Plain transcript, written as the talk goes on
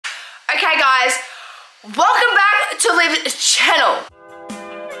Okay guys, welcome back to Liv's channel.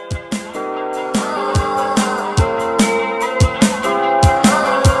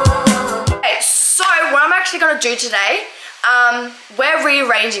 Okay, so what I'm actually gonna do today, we're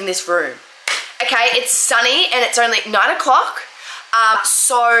rearranging this room. Okay, it's sunny and it's only 9 o'clock.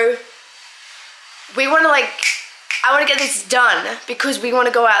 So we wanna I wanna get this done because we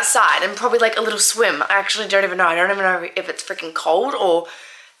wanna go outside and probably like a little swim. I actually don't even know. I don't even know if it's freaking cold or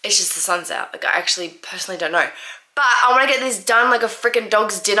it's just the sun's out. Like I actually personally don't know. But I wanna get this done like a freaking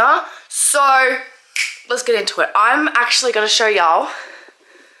dog's dinner. So let's get into it. I'm actually gonna show y'all.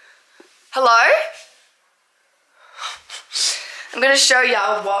 Hello? I'm gonna show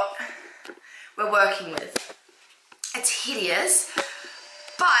y'all what we're working with. It's hideous,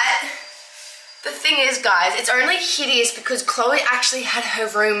 but the thing is, guys, it's only hideous because Chloe actually had her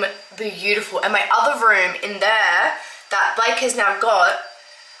room beautiful, and my other room in there that Blake has now got,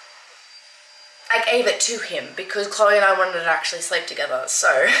 I gave it to him because Chloe and I wanted to actually sleep together,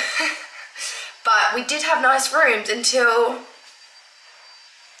 so. But we did have nice rooms until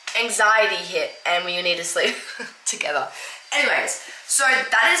anxiety hit and we need to sleep together. Anyways, so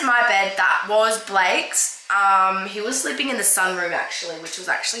that is my bed. That was Blake's. He was sleeping in the sunroom actually, which was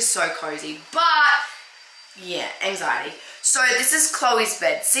actually so cozy, but yeah, anxiety. So this is Chloe's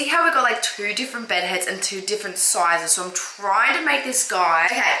bed. See how we got like 2 different bed heads and 2 different sizes. So I'm trying to make this guy.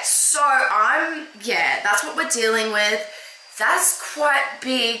 Okay, so yeah, that's what we're dealing with. That's quite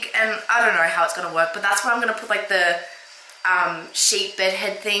big and I don't know how it's gonna work, but that's where I'm gonna put like the sheet bed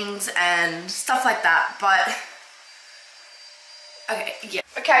head things and stuff like that. But okay, yeah.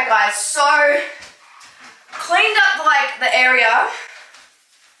 Okay guys, so cleaned up like the area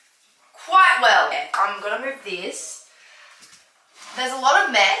quite well. I'm gonna move this. There's a lot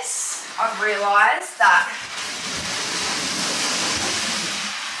of mess. I've realised that.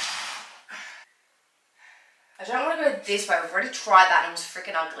 I don't want to go this way. We've already tried that and it was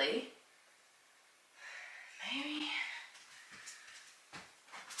freaking ugly. Maybe.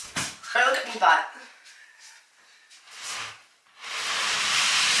 Don't look at me butt.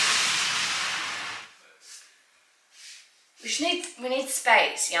 We need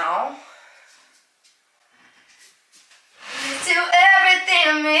space, y'all. You do everything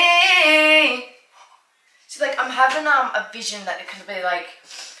to me. So like I'm having a vision that it could be like,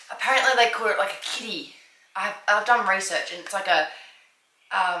 apparently they call it like a kitty. I've done research and it's like a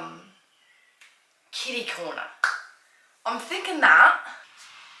kitty corner. I'm thinking that.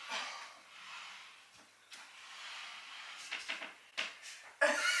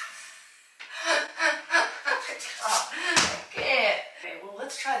 Okay, well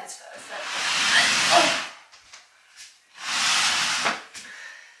let's try this first.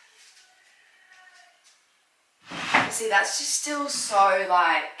 See, that's just still so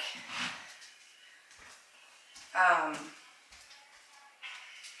like I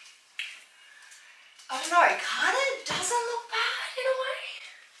don't know, it kind of doesn't look bad in a way.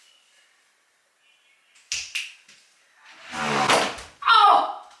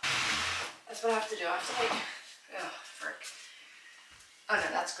 Oh! That's what I have to do. I have to like, oh, frick. Oh no,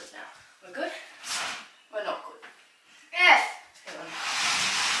 that's good now. We're good? We're not good. Yeah. Hang on.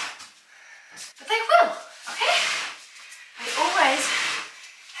 But they will, okay? They always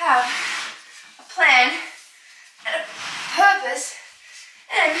have a plan and a purpose,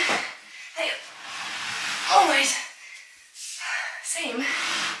 and they always seem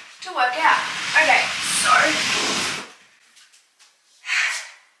to work out. Okay, so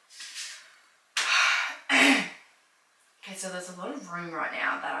okay, so there's a lot of room right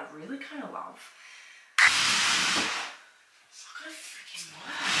now that I really kind of love. It's not gonna freaking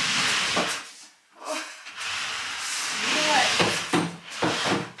work. Oh.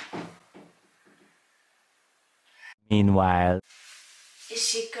 Meanwhile, is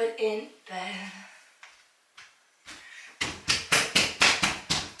she good in bed?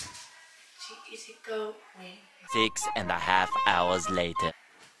 Is it going? 6.5 hours later.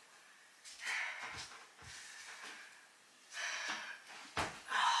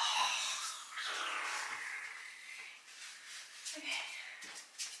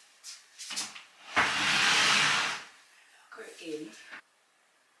 Go in.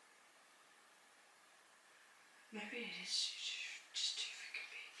 Maybe it is just too freaking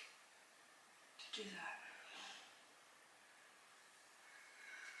big to do that.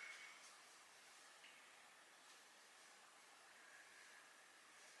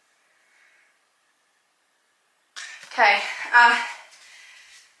 Okay,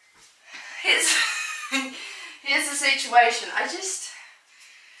 here's the situation. I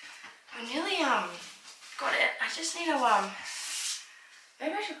nearly got it. I just need to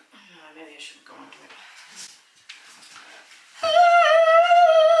Maybe I should. No, maybe I should go on to it.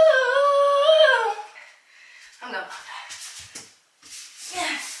 I'm going.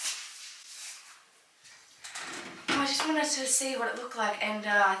 Yeah. I just wanted to see what it looked like, and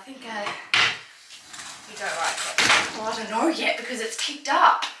I think you don't like it. Well, I don't know yet because it's kicked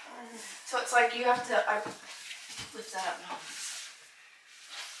up. So it's like you have to lift that up now.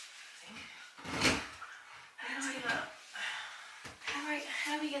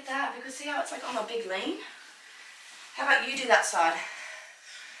 How do we get that? Because see how it's like on a big lean? How about you do that side?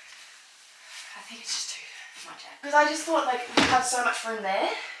 I think it's just too much. Because I just thought like you have so much room there.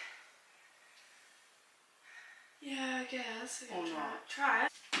 Yeah, I guess. Or not. Try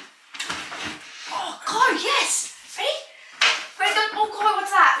it. Oh, Chloe, yes! Ready? Ready, go. Oh, Chloe,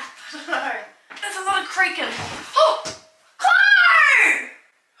 what's that? I don't know. There's a lot of creaking. Oh! Chloe!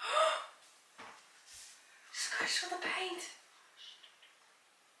 Scratch for the paint.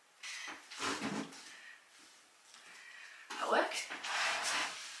 That work?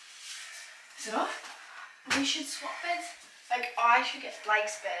 Is it off? We should swap beds. Like, I should get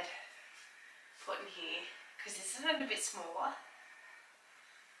Blake's bed put in here. Because this is a bit smaller.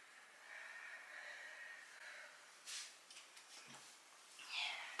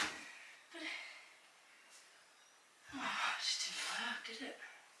 But, oh, it just didn't work, did it?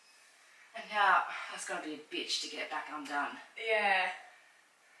 And now, that's going to be a bitch to get it back undone. Yeah.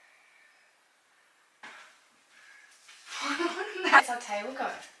 How's our table go?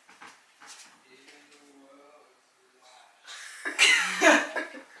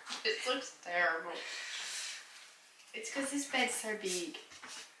 This looks terrible. It's because this bed's so big.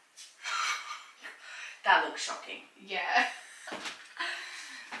 That looks shocking. Yeah.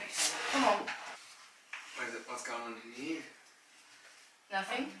 Okay, come on. What's going on in here?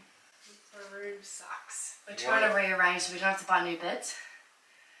 Nothing? The room sucks. We're trying to rearrange so we don't have to buy new beds.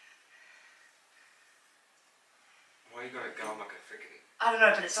 Why you got it going like a freaking... I don't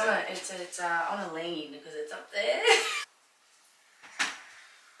know, but it's on a lean because it's up there.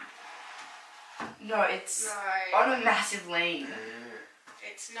 No, it's No. on a massive lean.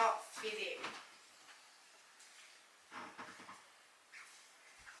 It's not fitting.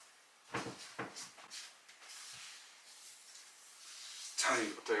 Tell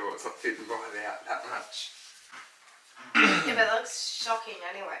you what, it's not fitting right out that much. Yeah, but it looks shocking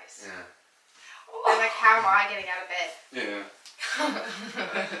anyways. Yeah. And like, how am I getting out of bed? Yeah.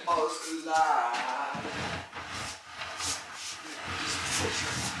 I was alive.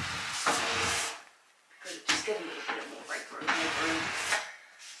 Good, just get a little bit more break room.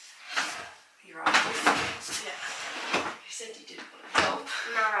 You're right. Yeah. You said you didn't want to help.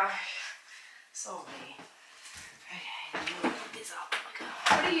 No. Sorry. Okay, I'm gonna put this up. Okay.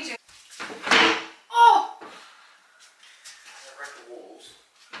 What are you doing? Oh! I wreck the walls.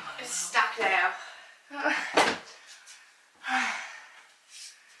 It's stuck now.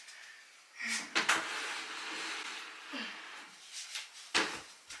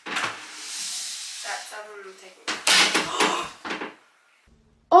 That's taking.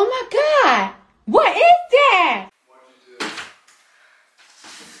 Oh my God! What is that? What did you do?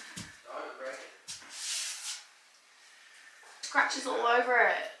 Don't wreck it. Scratches all over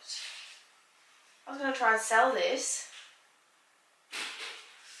it. I was gonna try and sell this.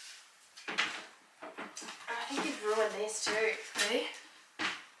 I think you've ruined this too. Ready?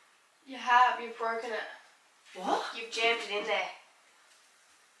 You have. You've broken it. What? You've jammed it in there.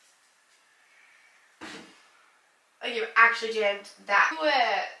 Oh, you've actually jammed that. Do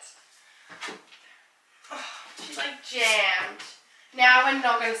it. Oh, she's like jammed. Now we're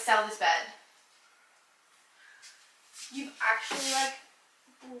not going to sell this bed. You've actually like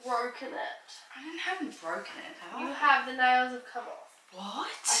broken it. I haven't broken it, have I? You have. The nails have come off. What?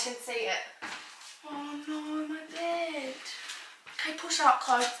 I can see it. Oh no, my bed. Okay, push up,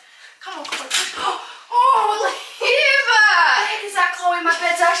 Chloe. Come on, Chloe, push up. Oh, Liver! what the heck is that, Chloe? My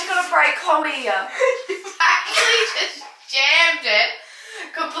bed's actually gonna break, Chloe. You've actually just jammed it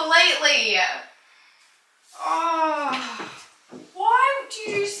completely. Oh, why do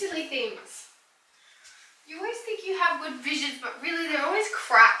you do silly things? You always think you have good visions, but really they're always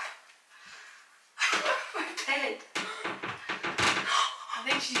crap. My bed. I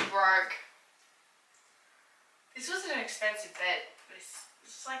think she's broke. This wasn't an expensive bed. This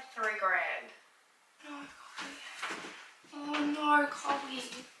is like $3 grand. No, Chloe. Oh no, Chloe.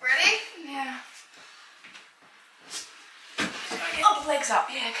 Ready? Yeah. Get all the legs up.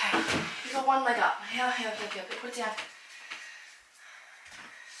 Yeah, okay. You got one leg up. Here, put it down.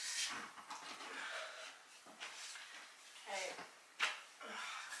 Okay.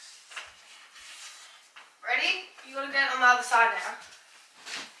 Ready? You gotta get on the other side now.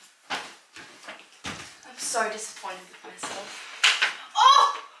 so disappointed with myself.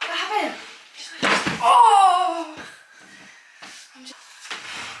 Oh! What happened? Oh! I'm just...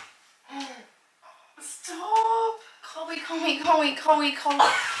 Stop! Chloe. Could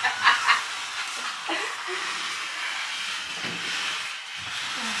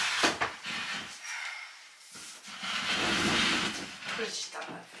have just done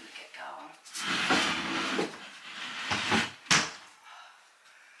that from the get-go.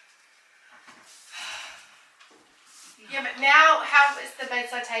 Yeah, but now how is the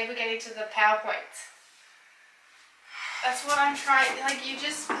bedside table getting to the PowerPoint? That's what I'm trying, like, you're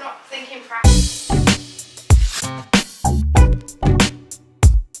just not thinking practical.